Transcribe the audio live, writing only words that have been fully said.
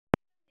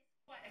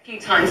A few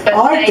times, but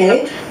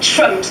they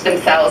trumped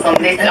themselves on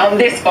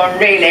this one,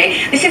 really.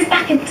 This is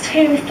back in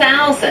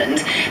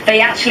 2000.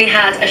 They actually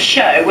had a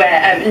show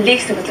where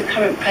Lisa was the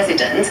current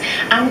president,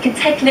 and we can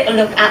take a little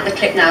look at the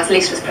clip now as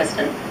Lisa was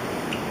president.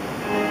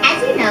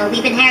 As you know,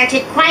 we've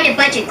inherited quite a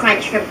budget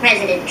crunch from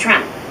President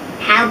Trump.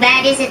 How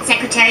bad is it,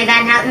 Secretary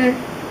Van Houten?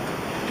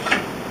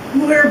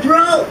 We're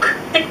broke.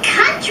 The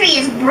country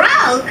is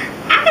broke?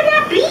 How can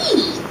that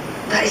be?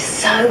 That is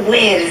so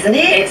weird, isn't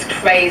it? It's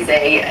crazy.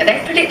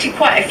 They've predicted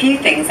quite a few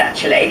things,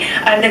 actually.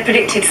 They've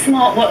predicted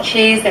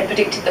smartwatches, they've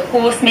predicted the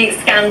horse meat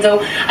scandal,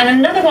 and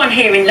another one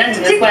here in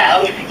London as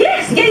well.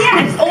 Yes,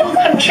 yeah, it's all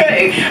come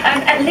true.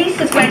 At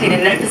Lisa's wedding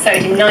in an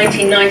episode in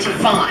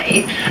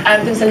 1995,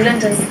 there was a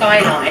London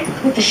skyline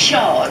with the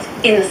Shard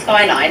in the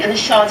skyline, and the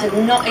Shard had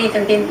not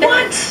even been built.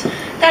 What?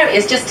 There it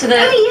is, just to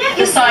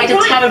the side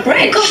of Tower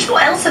Bridge. Gosh,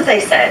 what else have they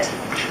said?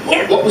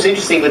 Yeah. What was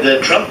interesting with the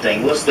Trump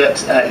thing was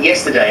that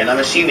yesterday, and I'm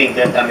assuming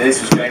that, I mean,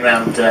 this was going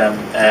around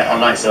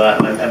online, so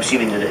I'm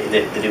assuming that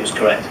it was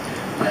correct,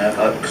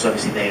 because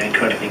obviously they're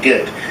incredibly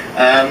good,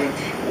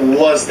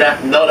 was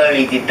that not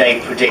only did they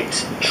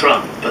predict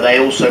Trump, but they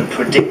also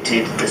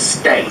predicted the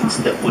states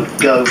that would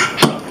go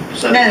Trump.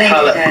 So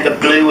the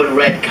blue and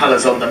red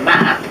colours on the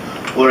map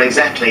were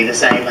exactly the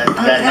same as the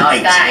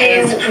night. That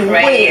is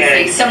crazy.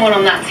 Weird. Someone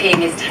on that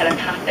team is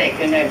telepathic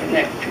and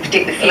can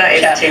predict the future.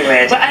 That is too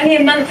weird. But only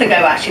a month ago,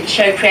 actually, the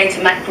show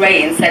creator Matt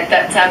Graham said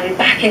that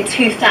back in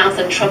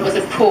 2000, Trump was,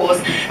 of course,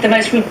 the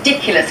most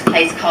ridiculous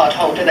place card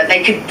holder that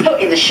they could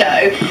put in the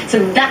show. So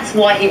that's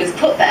why he was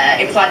put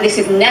there. It was like, this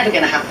is never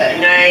going to happen.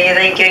 No, you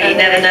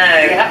never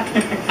know. Yeah.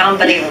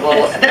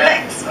 Unbelievable. The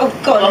next, oh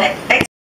God, next.